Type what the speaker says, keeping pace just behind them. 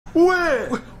Where?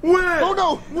 Oh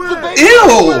no! The baby!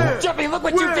 Ew! Jeffy, look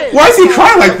what you did! Why is he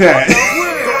crying like that?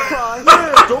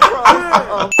 Don't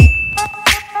cry.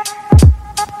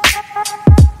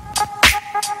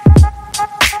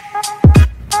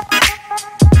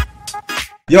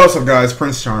 Yo, what's up guys,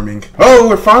 Prince Charming. Oh,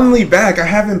 we're finally back. I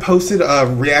haven't posted a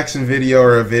reaction video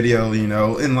or a video, you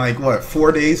know, in like, what,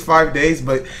 4 days, 5 days?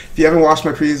 But if you haven't watched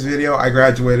my previous video, I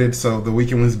graduated, so the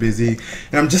weekend was busy.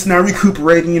 And I'm just now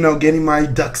recuperating, you know, getting my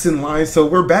ducks in line, so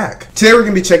we're back. Today we're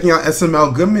going to be checking out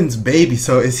SML Goodman's baby.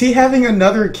 So is he having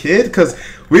another kid? Because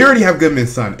we already have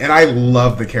Goodman's son, and I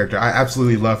love the character. I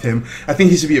absolutely love him. I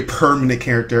think he should be a permanent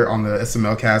character on the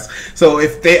SML cast. So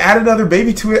if they add another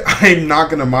baby to it, I'm not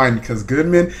going to mind, because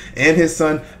Goodman and his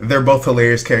son, they're both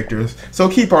hilarious characters. So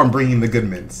keep on bringing the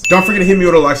Goodmans. Don't forget to hit me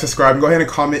with a like, subscribe, and go ahead and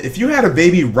comment. If you had a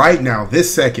baby right now,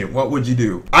 this second, what would you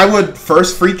do? I would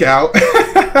first freak out.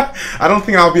 I don't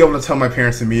think I'll be able to tell my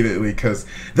parents immediately because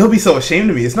they'll be so ashamed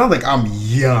of me. It's not like I'm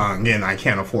young and I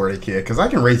can't afford a kid, because I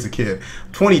can raise a kid.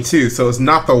 I'm 22, so it's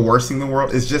not the worst thing in the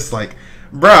world. It's just like,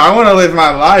 bruh, I want to live my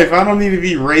life. I don't need to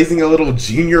be raising a little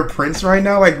junior prince right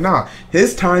now. Like, nah,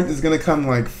 his time is going to come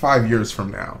like 5 years from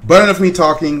now. But enough of me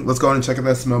talking. Let's go ahead and check out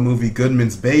the SML movie,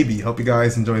 Goodman's Baby. Hope you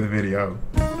guys enjoy the video.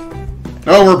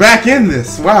 Oh, we're back in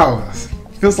this. Wow.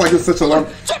 Feels like it's such a long...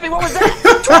 Jeffy, what was that?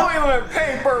 Toilet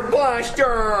paper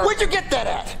blaster! Where'd you get that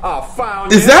at? I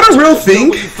found Is it. that a real thing?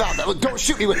 Where you found that? Look, don't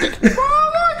shoot me with it.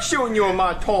 I like shooting you with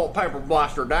my toilet paper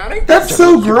blaster, Daddy. That's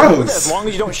so As gross. long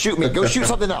as you don't shoot me, go shoot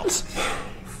something else.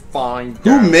 Fine.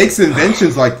 Who makes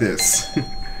inventions like this?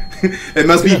 It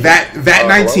must be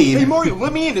VAT-19. Hey Mario,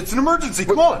 let me in. It's an emergency.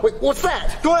 Come on. Wait, what's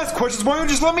that? Don't ask questions, Mario.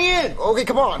 Just let me in. Okay,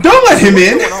 come on. Don't let him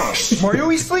in. What's going on? Mario,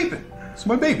 he's sleeping. It's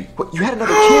my baby. What, you had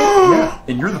another kid? Yeah,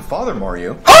 and you're the father,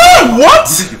 Mario. Oh, what?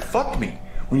 Because you fucked me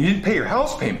when you didn't pay your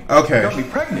house payment. Okay. You got me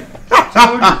pregnant. So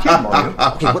I was your kid, Mario.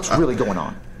 Okay, what's really going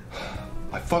on?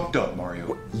 I fucked up,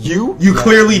 Mario. You? You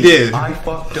clearly did. I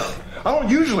fucked up. I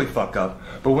don't usually fuck up,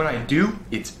 but when I do,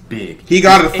 it's big. He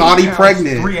got a He's thought 8 he pounds,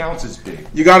 pregnant. 3 ounces big.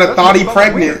 You got a That's thought he not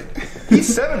pregnant. weird.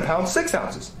 He's 7 pounds, 6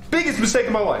 ounces. Biggest mistake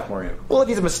of my life, Mario. Well, if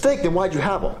he's a mistake, then why'd you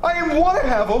have him? I didn't want to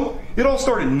have him. It all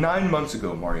started 9 months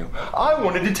ago, Mario. I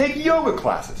wanted to take yoga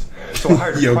classes, so I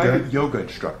hired a Yoga? private yoga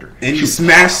instructor. And She you was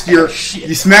smashed hot your as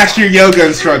shit. yoga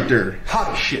instructor. Hot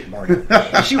as shit, Mario.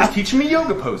 And she was teaching me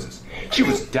yoga poses. She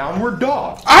was downward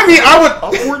dog. I mean, I would...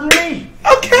 Upward knee.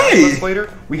 Okay. 9 months later,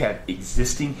 we had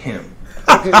existing him.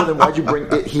 Okay, so then why'd you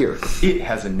bring it here? It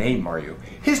has a name, Mario.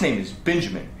 His name is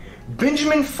Benjamin.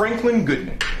 Benjamin Franklin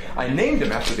Goodman. I named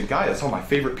him after the guy that saw my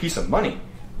favorite piece of money.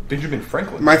 Benjamin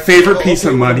Franklin. My favorite piece of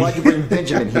Okay, well, money. Why'd you bring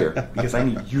Benjamin here? Because I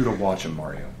need you to watch him,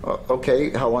 Mario. Okay,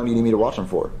 how long do you need me to watch him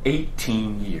for?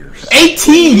 18 years.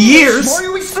 18 years?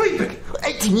 Mario, he's sleeping.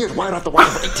 18 years? Why do I have to watch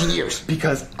him for 18 years?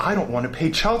 Because I don't want to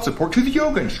pay child support to the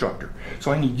yoga instructor.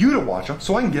 So I need you to watch him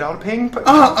so I can get out of paying.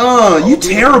 You Okay,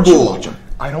 terrible. watch him.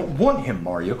 I don't want him,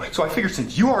 Mario. So I figured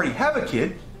since you already have a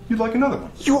kid, you'd like another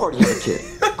one. You already have a kid.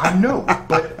 I know,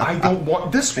 but I don't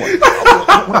want this one.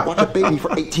 I don't want to watch a baby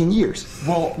for 18 years.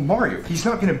 Well, Mario, he's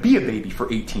not going to be a baby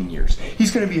for 18 years. He's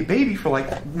going to be a baby for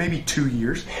like maybe 2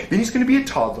 years. Then he's going to be a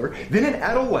toddler. Then an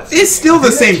adolescent. It's still the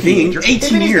then a same thing. teenager, 18 and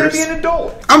then years. He's going to be an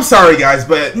adult. I'm sorry, guys,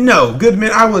 but no,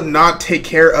 Goodman, I would not take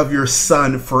care of your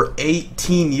son for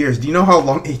 18 years. Do you know how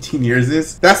long 18 years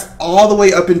is? That's all the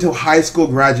way up until high school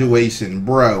graduation,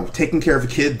 bro. Taking care of a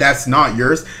kid, that's not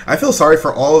yours. I feel sorry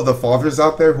for all of the fathers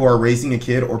out there who are raising a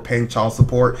kid or paying child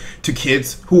support to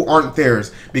kids who aren't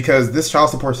theirs, because this child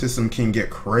support system can get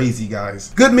crazy,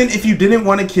 guys. Goodman, if you didn't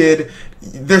want a kid,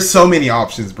 there's so many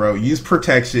options, bro. Use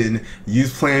protection,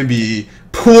 use plan B,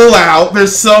 pull out.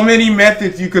 There's so many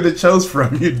methods you could have chose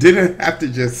from. You didn't have to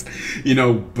just, you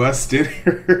know, bust in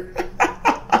her.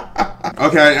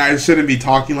 Okay, I shouldn't be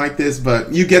talking like this,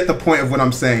 but you get the point of what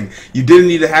I'm saying. You didn't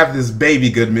need to have this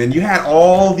baby, Goodman. You had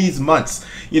all these months,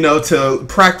 you know, to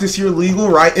practice your legal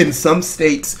right in some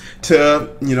states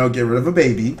to, you know, get rid of a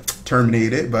baby,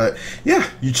 terminate it. But yeah,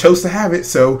 you chose to have it,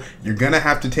 so you're gonna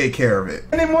have to take care of it.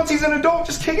 And then once he's an adult,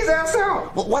 just kick his ass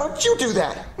out. Well, why don't you do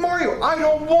that? Mario, I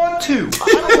don't want to.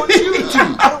 I don't want you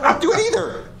to. I don't want to do it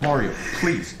either. Mario,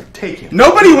 please, take him.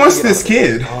 Nobody wants this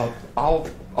kid.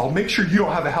 I'll make sure you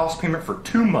don't have a house payment for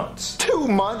 2 months. 2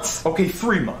 months? Okay,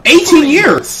 3 months. 18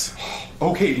 years.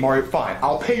 Okay, Mario, fine.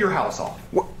 I'll pay your house off.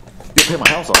 What? You'll pay my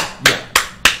house off? Yeah.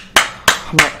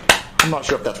 I'm not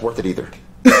sure if that's worth it either.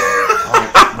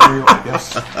 Mario, I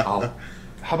guess how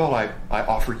about I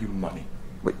offer you money?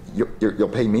 Wait, you'll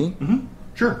pay me? Mm-hmm.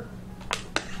 Sure.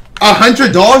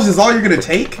 $100 is all you're gonna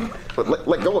take? But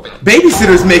let go of it.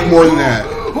 Babysitters make more than that.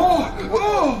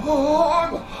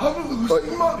 I'm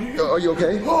losing money. Are you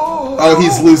okay? Oh,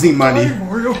 he's losing money.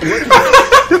 Mario. Give it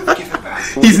back.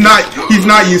 He's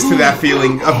not used to that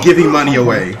feeling of giving money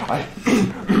away.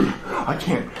 I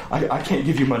can't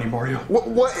give you money, Mario.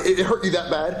 What? It hurt you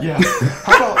that bad? Yeah.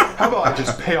 How about I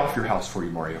just pay off your house for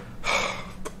you, Mario?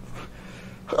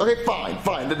 Okay, fine.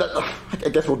 I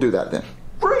guess we'll do that then.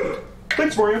 Great.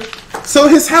 Thanks, Mario. So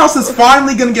his house is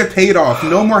finally gonna get paid off.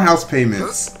 No more house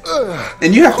payments.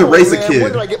 And you have to raise a kid.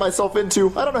 What did I get myself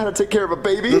into? I don't know how to take care of a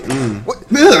baby. What?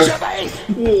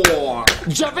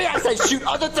 Jeffy, I say shoot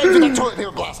other things with that toilet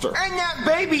paper blaster. And that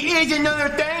baby is another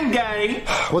thing, Daddy.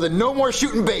 Well, then no more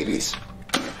shooting babies.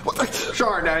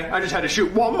 Sorry, Daddy. I just had to shoot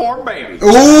one more baby.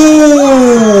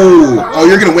 Ooh! Oh,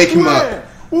 you're gonna wake him up.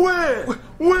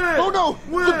 Oh no!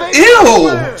 The baby.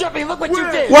 Ew! Jeffy, look what you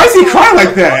did! Why does he cry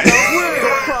like that?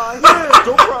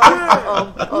 Don't cry.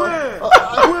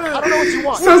 I don't know what you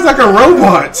want. Sounds like a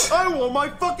robot. I want my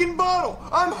fucking bottle.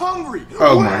 I'm hungry.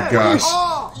 Oh my gosh.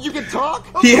 You can talk?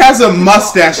 He has a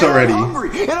mustache already. I'm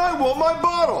hungry, and I want my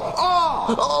bottle.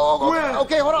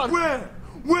 Okay, hold on.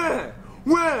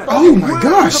 Oh my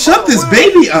gosh, shut this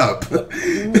baby up. I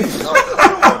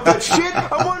don't want that shit.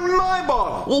 I want my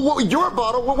bottle. Well, your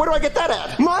bottle? Where do I get that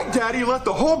at? My daddy left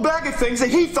a whole bag of things that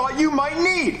he thought you might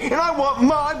need, and I want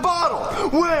my bottle.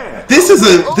 Where? This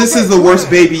is the worst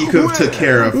baby you could have took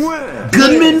care of.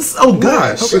 Goodman's? Oh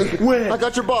gosh. Okay, I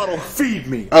got your bottle. Feed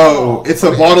me. Oh, it's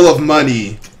a bottle of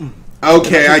money.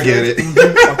 Okay, I get it.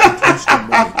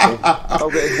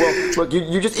 Okay, well, look,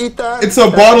 you just eat that. It's a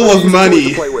bottle of money.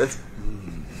 To play with.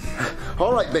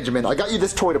 All right, Benjamin, I got you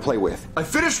this toy to play with. I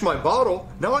finished my bottle.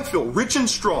 Now I feel rich and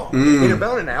strong. In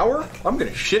about an hour, I'm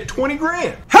gonna shit 20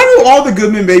 grand. How do all the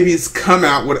Goodman babies come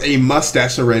out with a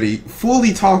mustache already,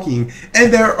 fully talking,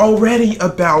 and they're already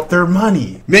about their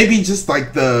money? Maybe just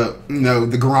like the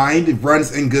grind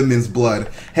runs in Goodman's blood.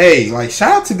 Hey, like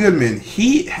shout out to Goodman.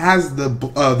 He has the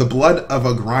blood of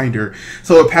a grinder,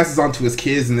 so it passes on to his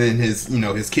kids, and then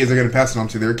his kids are gonna pass it on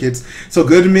to their kids. So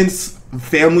Goodman's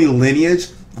family lineage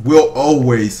will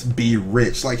always be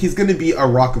rich. Like he's gonna be a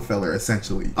Rockefeller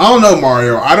essentially. I don't know,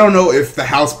 Mario. I don't know if the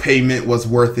house payment was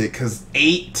worth it, because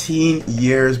 18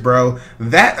 years, bro.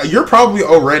 That you're probably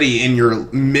already in your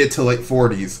mid to late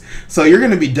 40s. So you're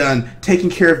gonna be done taking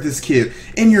care of this kid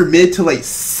in your mid to late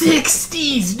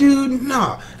 60s, dude.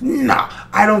 Nah.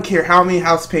 I don't care how many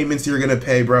house payments you're gonna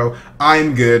pay, bro.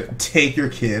 I'm good. Take your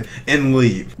kid and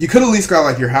leave. You could at least got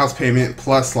like your house payment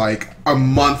plus like a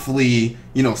monthly,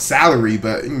 salary,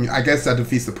 but I guess that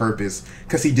defeats the purpose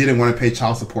because he didn't want to pay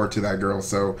child support to that girl.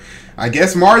 So I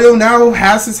guess Mario now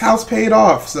has his house paid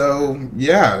off. So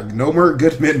yeah, no more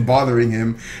Goodman bothering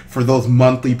him for those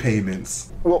monthly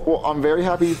payments. Well, I'm very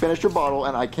happy you finished your bottle,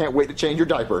 and I can't wait to change your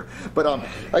diaper. But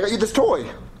I got you this toy.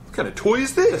 What kind of toy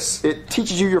is this? It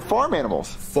teaches you your farm animals.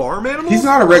 Farm animals? He's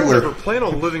not a regular. I don't ever plan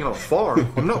on living on a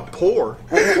farm. I'm not poor.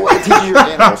 Well, it teaches you your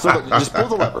animals. So look, just pull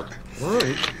the lever. All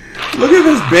right. Look at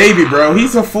this baby, bro.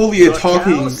 He's a fully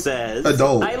talking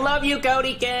adult. I love you,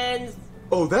 Godykins.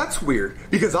 Oh, that's weird,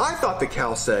 because I thought the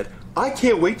cow said, I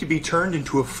can't wait to be turned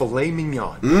into a filet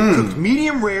mignon. Cooked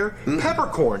medium rare,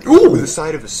 peppercorn, with a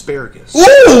side of asparagus.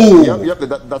 Ooh! Yep,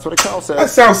 that's what a cow says. That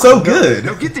sounds so good.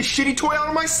 Now get this shitty toy out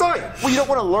of my sight. Well, you don't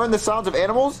want to learn the sounds of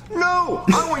animals? No,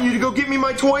 I want you to go get me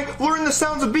my toy, learn the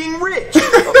sounds of being rich.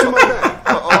 To my bag.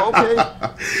 Okay.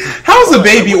 How's a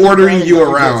baby ordering you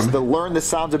around? The learn the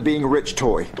sounds of being rich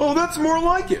toy. Oh, that's more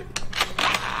like it.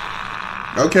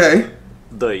 Okay.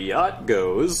 The yacht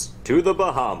goes to the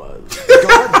Bahamas.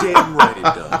 Goddamn right it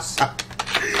does.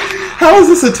 How is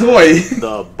this a toy?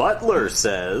 The butler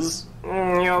says,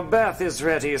 your bath is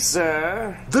ready,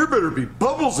 sir. There better be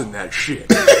bubbles in that shit.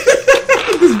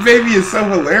 This baby is so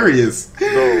hilarious. The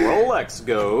Rolex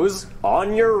goes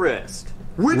on your wrist.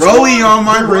 Which Rolling one? on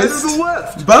my The right wrist? or the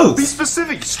left? Both. Be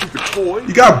specific, you stupid toy.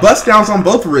 You got bust downs on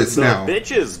both wrists The now.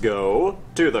 bitches go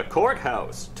to the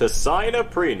courthouse to sign a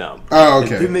prenup. Oh,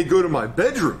 Then okay. they go to my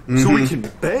bedroom so we can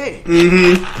bang.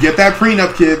 Get that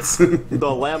prenup, kids. The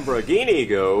Lamborghini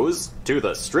goes to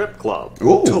the strip club. To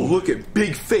Ooh. look at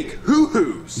big fake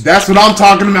hoo-hoos. That's what I'm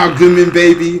talking about, Goodman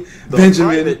baby. The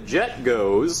Benjamin. private jet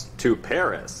goes to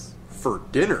Paris. For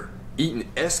dinner, eating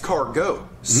escargot,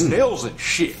 snails and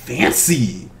shit.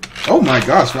 Fancy. Oh my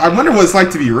gosh. I wonder what it's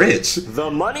like to be rich. The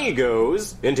money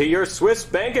goes into your Swiss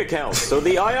bank account so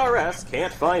the IRS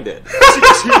can't find it.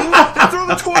 Cheating? Then throw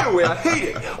the toy away. I hate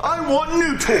it. I want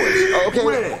new toys. Okay.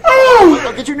 Win.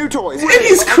 I'll get you new toys. And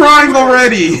he's crying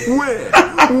already. Win.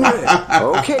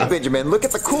 Okay, Benjamin, look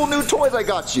at the cool new toys I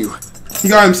got you. You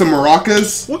got him some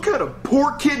maracas. What kind of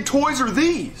poor kid toys are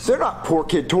these? They're not poor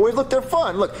kid toys. Look, they're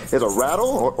fun. Look, there's a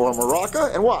rattle or a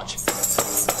maraca, and watch.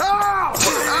 Ow!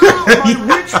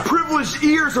 My rich, privileged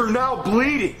ears are now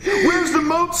bleeding. Where's the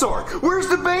Mozart? Where's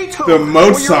the Beethoven? The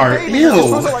Mozart. Well, you're a baby. You're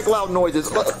supposed to Ew. like loud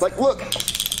noises. Like, look.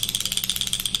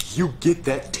 You get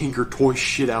that Tinker Toy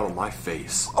shit out of my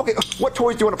face. Okay, what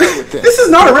toys do you want to play with then? This is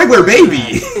not a regular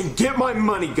baby. And get my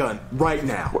money gun right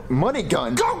now. Money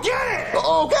gun? Go get it!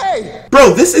 Okay!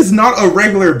 Bro, this is not a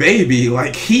regular baby.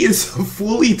 Like, he is a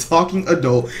fully talking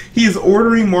adult. He is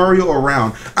ordering Mario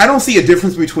around. I don't see a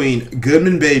difference between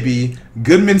Goodman baby,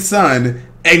 Goodman son,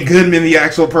 and Goodman the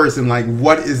actual person. Like,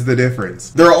 what is the difference?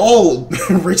 They're all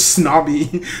rich,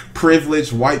 snobby,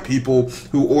 privileged white people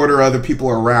who order other people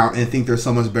around and think they're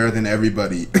so much better than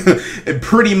everybody. It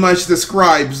pretty much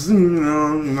describes,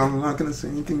 no, I'm not gonna say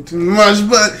anything too much,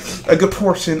 but a good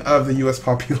portion of the US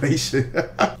population.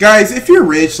 Guys, if you're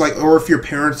rich, like, or if your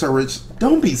parents are rich,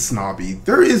 don't be snobby.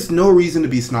 There is no reason to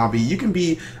be snobby. You can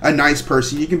be a nice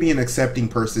person. You can be an accepting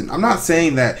person. I'm not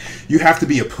saying that you have to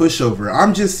be a pushover.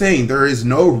 I'm just saying there is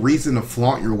no reason to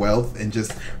flaunt your wealth and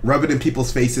just rub it in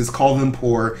people's faces, call them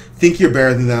poor, think you're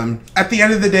better than them. At the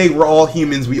end of the day, we're all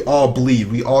humans. We all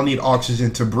bleed. We all need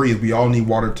oxygen to breathe. We all need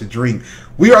water to drink.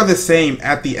 We are the same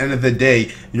at the end of the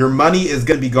day. Your money is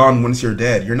going to be gone once you're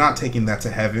dead. You're not taking that to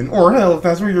heaven or hell if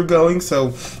that's where you're going.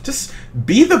 So just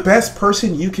be the best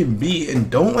person you can be and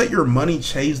don't let your money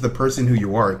change the person who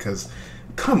you are, because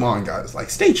come on, guys, like,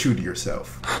 stay true to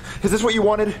yourself. Is this what you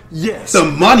wanted? Yes. The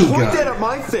money Point gun. that at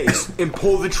my face and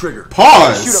pull the trigger.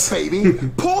 Pause. Shoot a baby.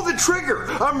 Pull the trigger.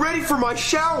 I'm ready for my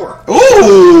shower.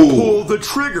 Ooh. Pull the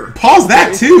trigger. Pause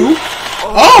that too.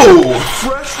 Oh.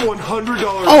 Fresh $100.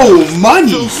 Oh, money.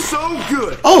 Feels so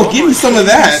good. Oh, give me some of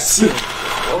that.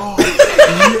 Oh,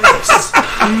 yes.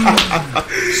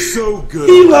 So good.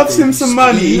 He loves him some You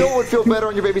money. know what would feel better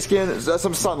on your baby's skin? Is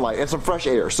some sunlight and some fresh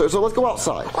air. So let's go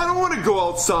outside. I don't want to go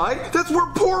outside. That's where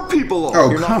poor people are. Oh,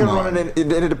 You're not come going to on.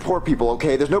 run into poor people,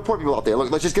 okay? There's no poor people out there.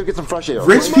 Look, let's just go get some fresh air.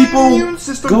 Rich My people immune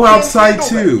system go can't outside handle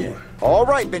that too. yet. All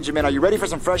right, Benjamin, are you ready for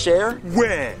some fresh air?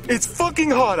 When? It's fucking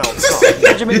hot outside.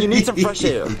 Benjamin, you need some fresh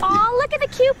air. Aw, look at the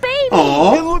cute baby. And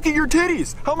Aw. look at your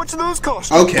titties. How much do those cost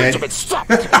you? Okay. Benjamin, stop.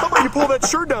 How about you pull that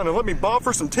shirt down and let me bob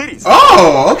for some titties?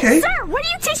 Oh, okay. Sir, what are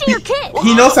you teaching your kid?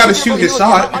 He knows how to shoot his He's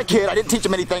not shot. my kid. I didn't teach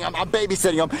him anything. I'm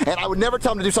babysitting him, and I would never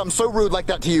tell him to do something so rude like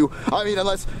that to you. I mean,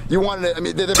 unless you wanted it. I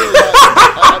mean, they're very bad.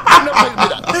 I've never told him to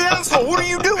do that. Hey, asshole, what are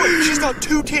you doing? She's got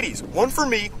two titties. One for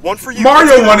me, one for you.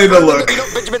 Mario wanted to look. You know,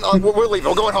 Benjamin, we're leaving.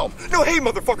 We're going home. No, hey,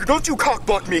 motherfucker, don't you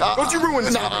cockblock me. Don't you ruin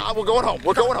this. No, we're going home.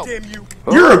 We're going home. Damn you.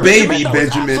 You're a baby, No,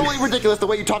 it's Benjamin. absolutely ridiculous the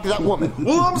way you talk to that woman.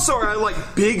 Well, I'm sorry, I like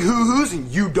big hoo-hoos and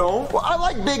you don't. Well, I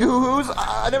like big hoo-hoos.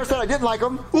 I never said I didn't like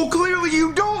them. Well, clearly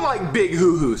you don't like big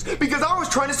hoo-hoos because I was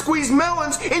trying to squeeze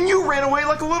melons and you ran away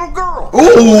like a little girl. See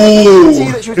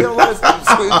Ooh. that she was going to let us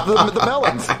squeeze the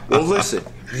melons. Well, listen,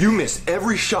 you miss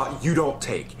every shot you don't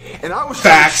take, and I was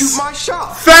Facts. trying to shoot my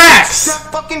shot. Facts.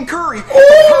 Steph fucking Curry.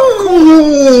 How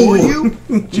cool are Ooh.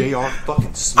 you? J.R.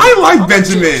 fucking Smith. I like J.R.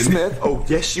 Benjamin. Smith. Oh,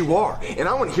 yes, you are. And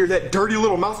I want to hear that dirty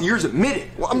little mouth of yours admit it.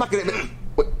 Well, I'm not going to...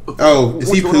 Oh, is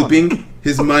he What's going on? pooping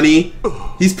his money?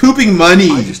 He's pooping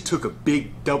money. I just took a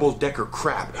big double-decker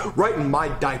crap right in my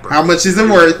diaper. How much is it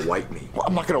worth? Wipe me. Well,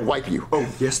 I'm not going to wipe you. Oh,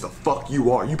 yes, the fuck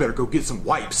you are. You better go get some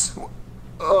wipes.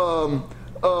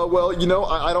 Well, you know,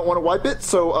 I don't want to wipe it,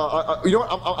 so, you know what,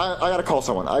 I gotta call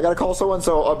someone. I gotta call someone,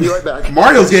 so I'll be right back.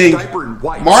 Mario's getting Diaper and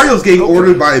wipes.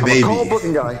 ordered by a I'm gonna call a baby.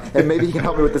 booking guy, and maybe he can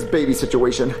help me with this baby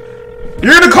situation.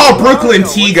 You're gonna call Brooklyn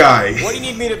Tea guy. What do you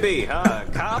need me to be, huh?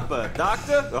 A cop? A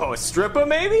doctor? Oh, a stripper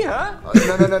maybe, huh?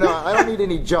 No, I don't need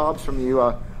any jobs from you.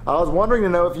 I was wondering to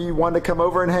know if you wanted to come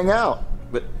over and hang out.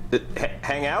 But,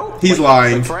 hang out? He's Like-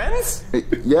 lying. Like friends?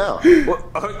 Yeah.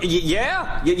 Well,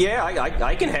 yeah,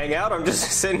 I can hang out. I'm just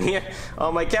sitting here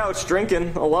on my couch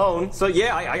drinking alone. So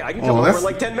yeah, I can come over in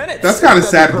like 10 minutes. That's kind of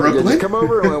sad, That'd be perfect. Brooklyn. Just come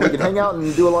over and we can hang out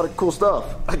and do a lot of cool stuff.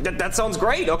 That sounds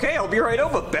great. Okay, I'll be right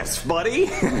over, best buddy.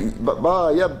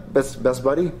 But yeah, best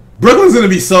buddy. Brooklyn's gonna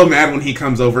be so mad when he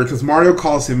comes over because Mario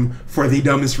calls him for the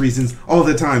dumbest reasons all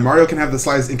the time. Mario can have the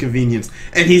slightest inconvenience,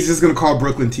 and he's just gonna call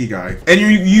Brooklyn Tea guy. And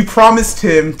you promised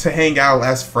him to hang out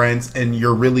as friends, and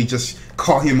you're really just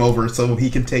call him over so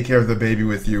he can take care of the baby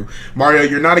with you. Mario,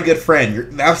 you're not a good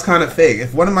friend. That's kind of fake.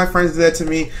 If one of my friends did that to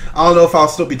me, I don't know if I'll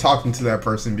still be talking to that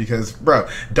person because, bro,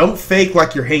 don't fake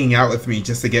like you're hanging out with me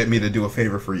just to get me to do a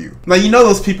favor for you. Like, you know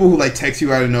those people who like text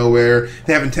you out of nowhere,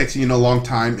 they haven't texted you in a long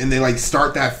time, and they like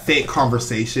start that fake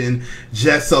conversation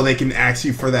just so they can ask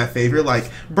you for that favor.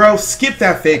 Like, bro, skip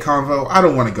that fake convo. I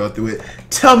don't want to go through it.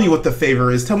 Tell me what the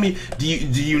favor is. Tell me, do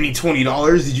you need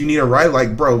 $20? Did you need a ride?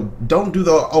 Like, bro, don't do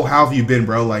the, oh, how have you been? been,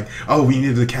 bro. Like, oh, we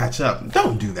needed to catch up.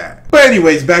 Don't do that. But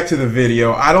anyways, back to the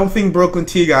video. I don't think Brooklyn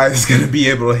T Guy is gonna be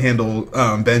able to handle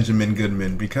Benjamin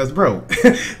Goodman because, bro,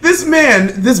 this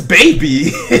man, this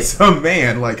baby is a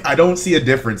man. Like, I don't see a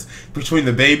difference between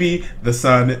the baby, the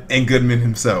son, and Goodman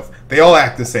himself. They all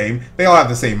act the same. They all have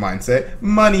the same mindset: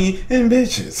 money and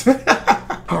bitches.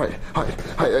 All right,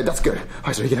 that's good. All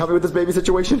right, so you can help me with this baby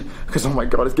situation? Because, oh my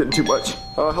God, it's getting too much.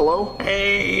 Hello?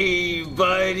 Hey,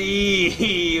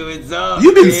 buddy, what's up?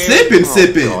 You've been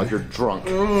sipping. Oh, God, you're drunk.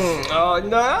 Oh,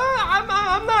 no,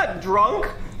 I'm not drunk.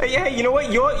 Yeah, you know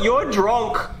what? You're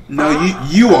drunk. No,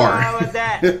 you are. How about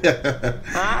that?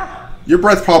 Huh? Your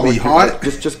breath's probably hot.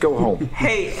 Just go home.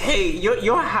 Hey,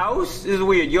 your house is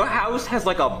weird. Your house has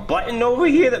like a button over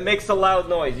here that makes a loud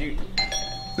noise.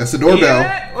 That's the doorbell.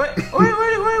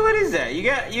 What is that? You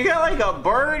got like a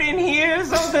bird in here or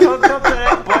something hooked up to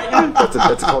that button?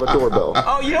 That's called a doorbell.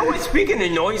 Oh, you know what? Speaking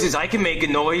of noises, I can make a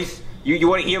noise. You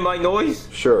want to hear my noise?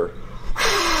 Sure.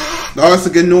 Oh, that's a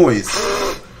good noise.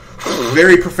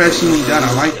 Very professionally done.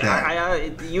 I like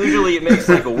that. Usually it makes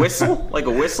like a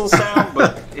whistle sound,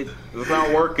 but it's not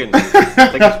working. I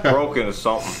think it's broken or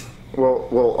something.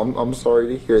 Well, I'm sorry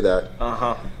to hear that.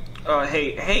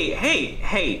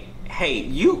 Hey,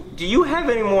 do you have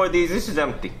any more of these? This is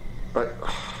empty.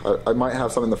 I might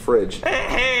have some in the fridge.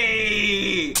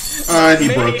 Hey! He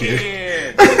broke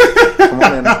it. Come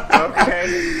on in.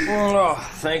 Okay. Oh,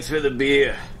 thanks for the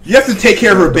beer. You have to take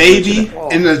care of a baby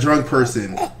and a drunk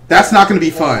person. That's not going to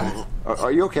be fun.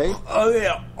 Are you okay? Oh,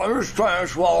 yeah. I'm just trying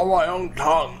to swallow my own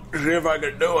tongue to see if I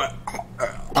can do it.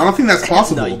 I don't think that's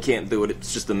possible. No, you can't do it.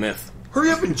 It's just a myth. Hurry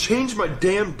up and change my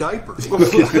damn diaper. This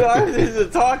is a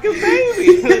talking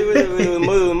baby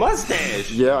with a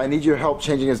mustache. Yeah, I need your help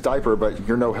changing his diaper, but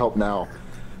you're no help now.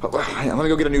 Let me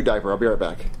go get a new diaper. I'll be right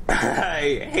back.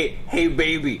 Hey,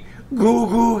 baby. Goo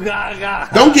goo gaga.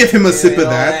 Don't give him a sip of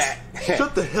that.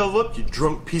 Shut the hell up, you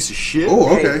drunk piece of shit.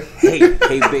 Oh, okay. Hey,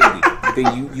 baby.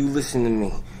 You listen to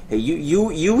me. Hey,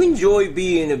 you enjoy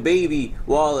being a baby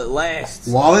while it lasts.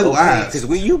 While it lasts. Because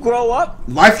when you grow up,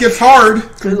 life gets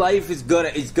hard. Life is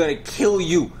gonna kill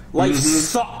you. Life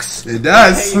sucks. It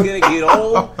does. And you're gonna get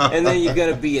old, and then you're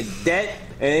gonna be in debt,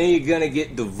 and then you're gonna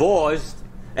get divorced.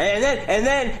 And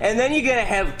then you're gonna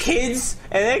have kids,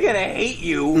 and they're gonna hate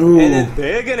you, and then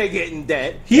they're gonna get in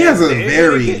debt. He has a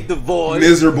very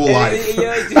miserable life.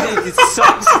 It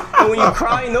sucks. And when you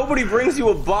cry, nobody brings you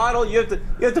a bottle. You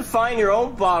have to find your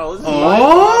own bottle. This is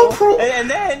and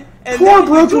then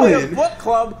you join a book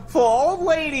club for old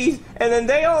ladies, and then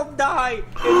they all die,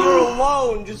 and you're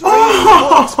alone, just reading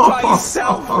books by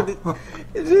yourself.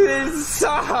 It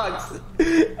sucks.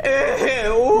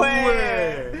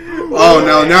 Oh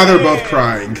no, now they're both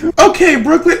crying. Okay,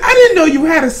 Brooklyn, I didn't know you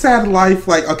had a sad life.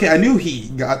 Like, okay, I knew he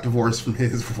got divorced from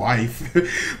his wife.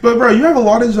 But bro, you have a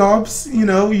lot of jobs, you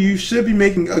know, you should be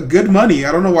making a good money.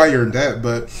 I don't know why you're in debt,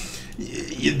 but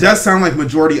it does sound like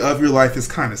majority of your life is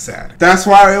kind of sad. That's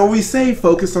why I always say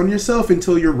focus on yourself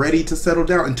until you're ready to settle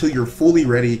down, until you're fully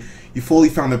ready. You fully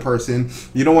found the person.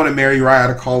 You don't want to marry right out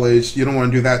of college. You don't want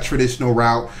to do that traditional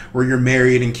route where you're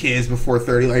married and kids before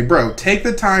 30. Like, bro, take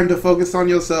the time to focus on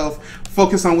yourself.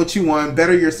 Focus on what you want.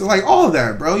 Better yourself. Like, all of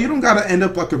that, bro. You don't got to end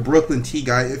up like a Brooklyn T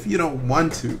guy if you don't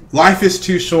want to. Life is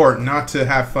too short not to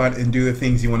have fun and do the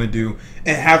things you want to do.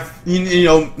 And have, you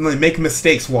know, make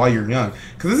mistakes while you're young.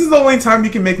 Because this is the only time you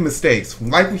can make mistakes.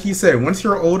 Like he said, once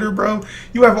you're older, bro,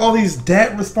 you have all these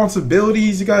debt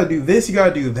responsibilities. You got to do this. You got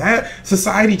to do that.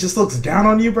 Society just looks down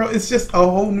on you, bro. It's just a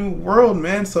whole new world,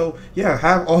 man. So, yeah,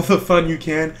 have all the fun you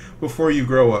can before you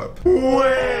grow up.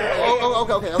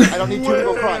 Okay. I don't need two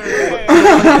people crying.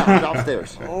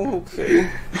 Downstairs.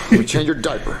 Okay. Let me change your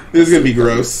diaper. This is going to be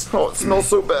gross. Oh, it smells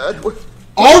so bad.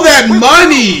 All that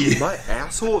money! My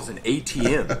asshole is an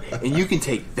ATM, and you can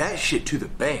take that shit to the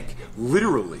bank.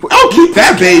 Literally. I'll keep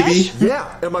that, baby.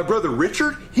 Yeah, and my brother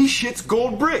Richard, he shits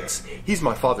gold bricks. He's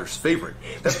my father's favorite.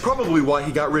 That's probably why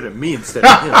he got rid of me instead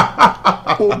of him.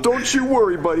 Well, don't you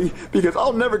worry, buddy, because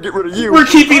I'll never get rid of you. We're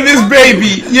keeping this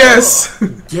baby, yes.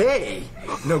 Yay.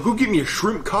 Now go get me a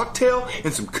shrimp cocktail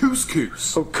and some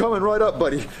couscous. Oh, coming right up,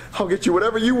 buddy. I'll get you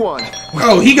whatever you want.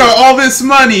 Oh, he got all this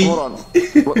money. Hold on.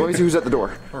 Let me see who's at the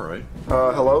door. All right.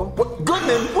 Hello? What?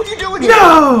 Goodman, what are you doing here?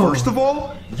 No! First of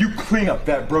all, you clean up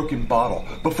that broken bottle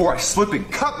before I slip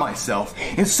and cut myself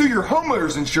and sue your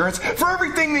homeowner's insurance for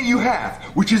everything that you have,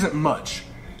 which isn't much.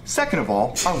 Second of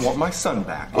all, I want my son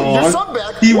back. Your son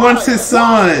back? He Why? wants his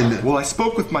son. Well, I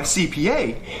spoke with my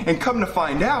CPA, and come to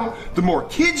find out, the more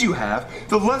kids you have,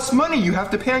 the less money you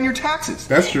have to pay on your taxes.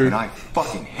 That's true. And I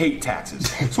fucking hate taxes,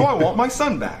 so I want my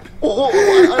son back. Well,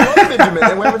 I love Benjamin,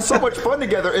 and we're having so much fun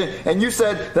together. And you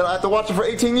said that I have to watch him for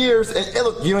 18 years. And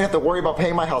look, you don't have to worry about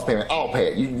paying my house payment. I'll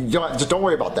pay it. You just don't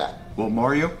worry about that. Well,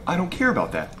 Mario, I don't care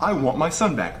about that. I want my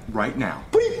son back right now.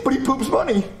 But he poops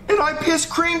money. And I piss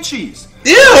cream cheese.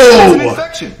 Ew! It's an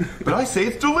infection, but I say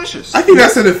it's delicious. I think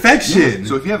that's an infection.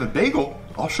 So if you have a bagel,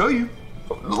 I'll show you.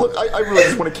 Look, I really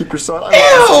just want to keep your son. Ew!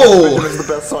 Benjamin's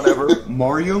the best son ever.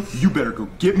 Mario, you better go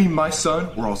get me my son,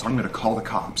 or else I'm gonna call the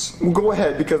cops. Well, go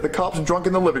ahead, because the cop's drunk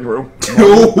in the living room.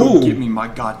 Mario, go get me my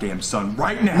goddamn son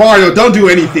right now. Mario, don't do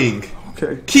anything.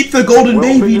 Okay. Keep the golden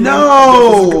baby. Benjamin,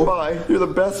 No. goodbye. You're the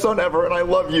best son ever, and I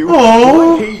love you.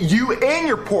 Oh. I hate you and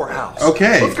your poor house.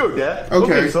 Okay. Let's go, Dad.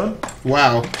 Okay. son.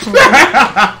 Wow.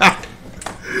 I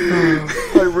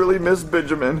really miss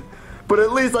Benjamin, but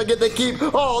at least I get to keep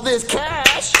all this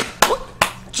cash.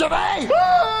 Jimmy!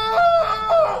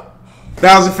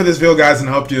 That was it for this video, guys, and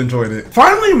I hope you enjoyed it.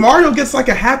 Finally, Mario gets like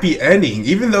a happy ending.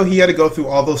 Even though he had to go through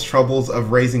all those troubles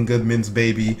of raising Goodman's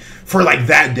baby for like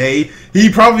that day,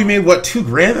 he probably made, what,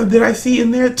 $2,000 did I see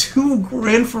in there?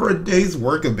 $2,000 for a day's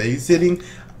work of babysitting?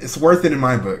 It's worth it in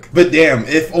my book. But damn,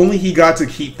 if only he got to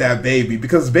keep that baby,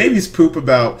 because babies poop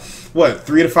about, what,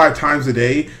 3 to 5 times a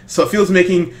day? So if he was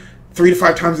making 3 to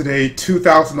 5 times a day,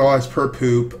 $2,000 per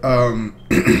poop,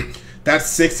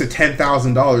 that's $6,000 to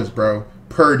 $10,000, bro,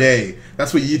 per day.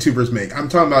 That's what YouTubers make. I'm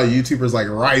talking about YouTubers like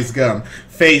Rice Gum,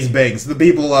 FaZe Banks, the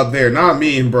people up there. Not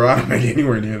me, bro. I don't make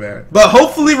anywhere near that. But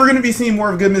hopefully we're going to be seeing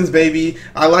more of Goodman's baby.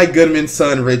 I like Goodman's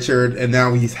son, Richard, and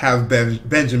now we have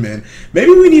Benjamin.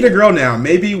 Maybe we need a girl now.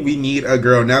 Maybe we need a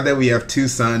girl. Now that we have 2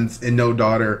 sons and no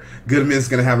daughter, Goodman's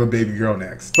going to have a baby girl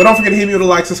next. But don't forget to hit me with a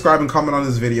like, subscribe, and comment on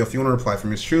this video if you want to reply from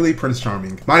yours truly, Prince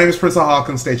Charming. My name is Prince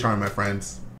Hawkins. Stay charming, my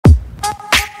friends.